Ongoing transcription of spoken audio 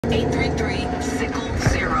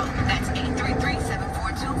833-SICKLE-0. That's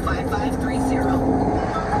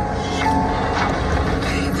 833-742-5530.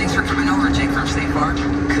 Hey, thanks for coming over, Jake from State Farm.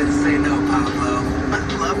 Couldn't say no, Pablo. I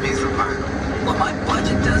love me some vinyl. Well, my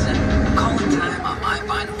budget doesn't. Call in time on my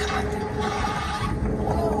vinyl collecting.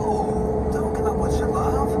 Oh, don't give up what you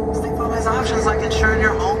love. State Farm has options like insuring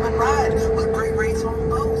your home and ride with great rates on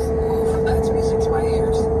both. Ooh, that's music to my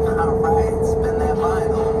ears. All right, spin that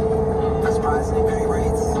vinyl. Surprisingly great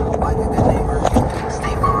rates. Like a good neighbor,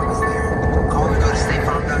 State Farm is there. Call or go to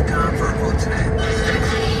statefarm.com for a quote today.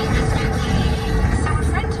 So a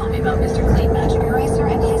friend told me about Mr. Clean Magic Eraser,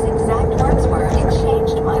 and his exact words were, "It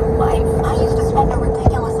changed my life. I used to spend a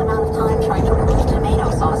ridiculous amount of time trying to remove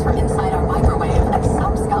tomato sauce from inside our microwave and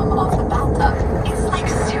some scum off the bathtub. It's like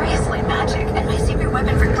seriously magic, and my secret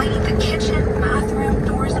weapon for cleaning the kitchen, bathroom,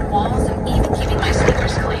 doors and walls, and even keeping my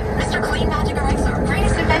sneakers clean. Mr. Clean Magic Eraser,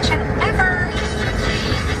 greatest invention ever."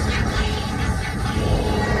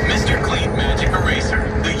 Mr. Clean Magic Eraser,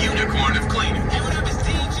 the unicorn of cleaning. Hey, what up? It's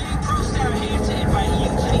DJ Pro-Star here to invite you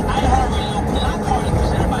to the iHeartRadio Block Party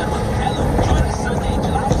presented by Recorrido. Join us Sunday,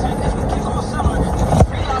 July 10th as we kick off summer with a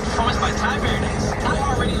free live performance by Ty Verdes.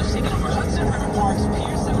 iHeartRadio is taking over Hudson River Park's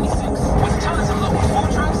Pier 76 with tons of local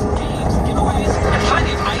food trucks, games, giveaways, and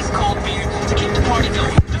plenty of ice-cold beer to keep the party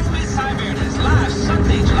going. Don't miss Ty Verdes live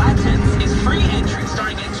Sunday, July 10th. It's free entry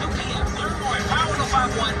starting at 2 p.m. Learn more at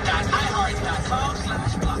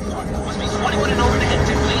power1051.iheart.com/blockparty. Must be 21 and over to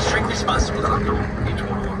enter. Please drink responsibly. Each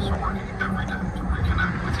one of us are working every day to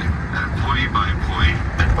reconnect with you. And employee by employee,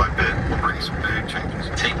 bit by bit, we'll bring some big changes.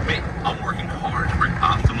 Take me. I'm working hard to bring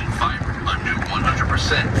Optimum Fiber, a new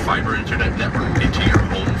 100% fiber internet network, into your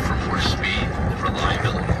home for more speed and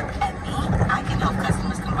reliability. And me, I can help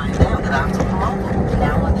customers combine now with Optimum Mobile.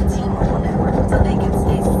 Now on the T-Mobile network, so they can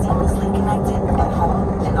stay seamlessly connected at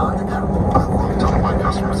home and on the go. I love telling my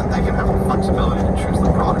customers that they can have the flexibility to choose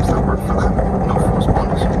the products that work for them. No forced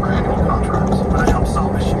bundles or annual contracts. But I help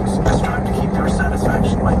solve issues and strive to keep your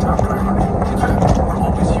satisfaction my top priority. In fact, we're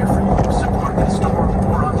always here for you. Support in store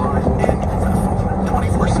or online and over the phone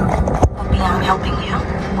 24/7. Beyond helping you,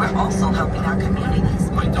 we're also helping our communities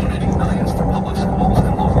By donating millions to public schools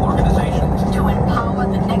and local organizations. To empower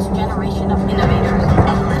the next generation of innovators.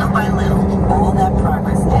 and little by little, all that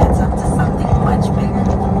progress adds up to something much bigger.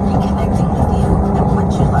 Reconnecting with you and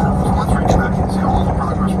what you love. So let's reconnect and see all the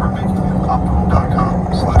progress we're making at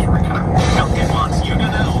optimum.com/reconnect. Dunkin' wants you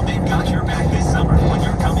to know they've got your back this summer. When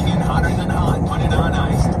you're coming in hotter than hot, put it on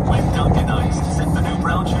ice. With Dunkin' Ice, sip the new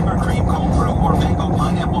brown sugar cream cold brew or mango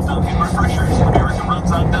pineapple Dunkin' refreshers. America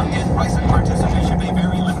runs on Dunkin'. Price and participation may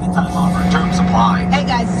vary. Limited time offer. Terms apply. Hey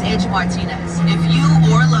guys, it's Angie Martinez. If you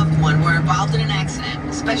or a loved one were involved in an accident,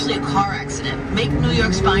 especially a car accident, make New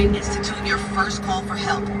York Spine Institute your first call for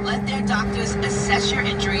help. Let their doctors assess your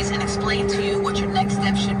injuries and explain to you what your next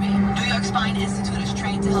step should be. New York Spine Institute is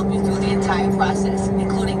trained to help you through the entire process,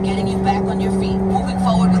 including getting you back on your feet, moving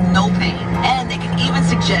forward with no pain. And they can even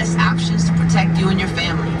suggest options to protect you and your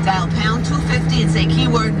family. Dial pound 250 and say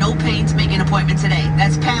keyword no pain to make an appointment today.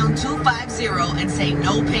 That's pound 250 and say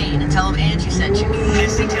no pain and tell them Angie sent you. At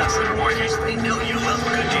C-Town Supermarkets, they know you love a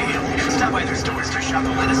good deal. Stop by their stores to shop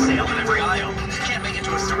and win a sale in every aisle. Can't make it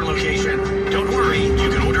to a store location? Don't worry, you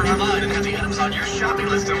can order online and have the items on your shopping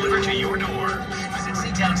list delivered to your door. Visit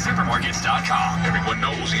ctownsupermarkets.com. Everyone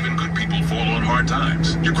knows even good people fall on hard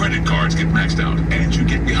times. Your credit cards get maxed out, and you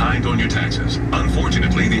get behind on your taxes.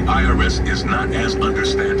 Unfortunately, the IRS is not as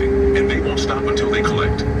understanding, and they won't stop until they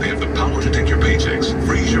collect. They have the power to take your paychecks,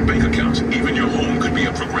 freeze your bank accounts, even your home could be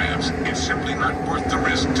up for grabs. It's simply not worth the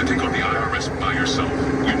risk to take on the IRS by yourself.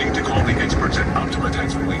 You need to call the experts at Optima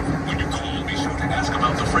Tax Relief. When you call, be sure to ask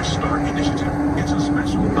about the Fresh Start Initiative. It's a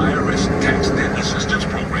special IRS tax debt assistance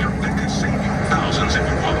program that could save you thousands if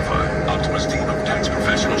you qualify. Optima's team of tax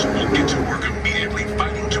professionals will get to work immediately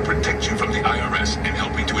fighting to protect you from the IRS and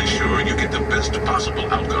helping to ensure you get the best possible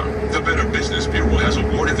outcome. The Better Business Bureau has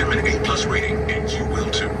awarded them an A+ rating, and you will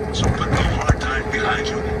too. So put the hard time behind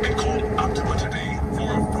you and call Optima today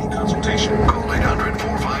for a free consultation. Call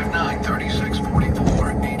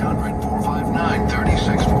 800-459-3644.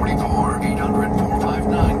 800-459-3644.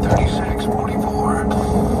 800-459-3644.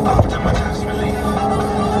 Optima Tax Relief.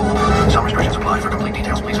 Some restrictions apply. For complete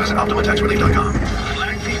details, please visit OptimaTaxRelief.com.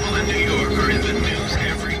 Black people in New York are in the news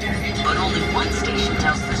every day. But only one station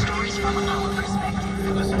tells the stories from our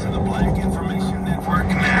perspective. Listen to the Black Information Network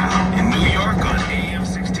now. In New York on AM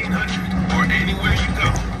 1600 or anywhere you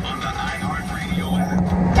go on the iHeartRadio app.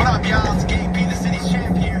 What up, y'all? It's Gabe B, the city's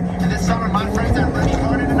champ here. And this summer, my friends at Ready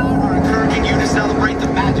Garden and I are encouraging you to celebrate the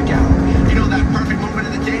Magic Hour. You know, that perfect moment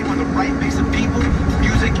of the day when the right mix of people,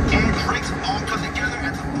 music, and drinks all come together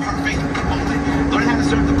at the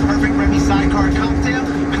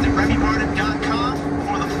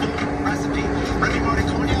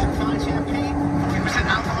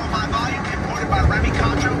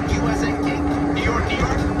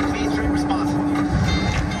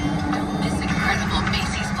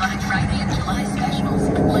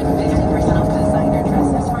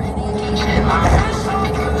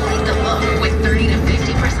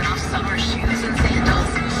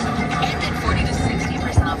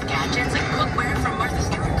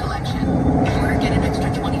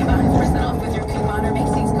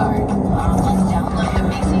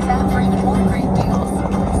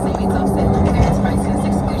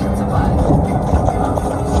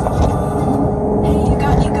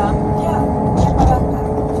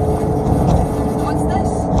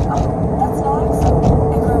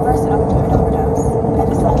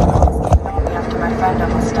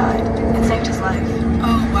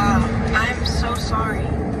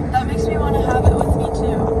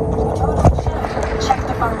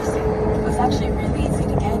pharmacy. It's actually really easy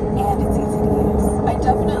to get and it's easy to use. I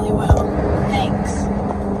definitely will. Thanks.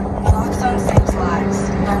 Naloxone saves lives.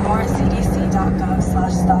 Learn more at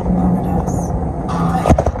cdc.gov/stop overdose.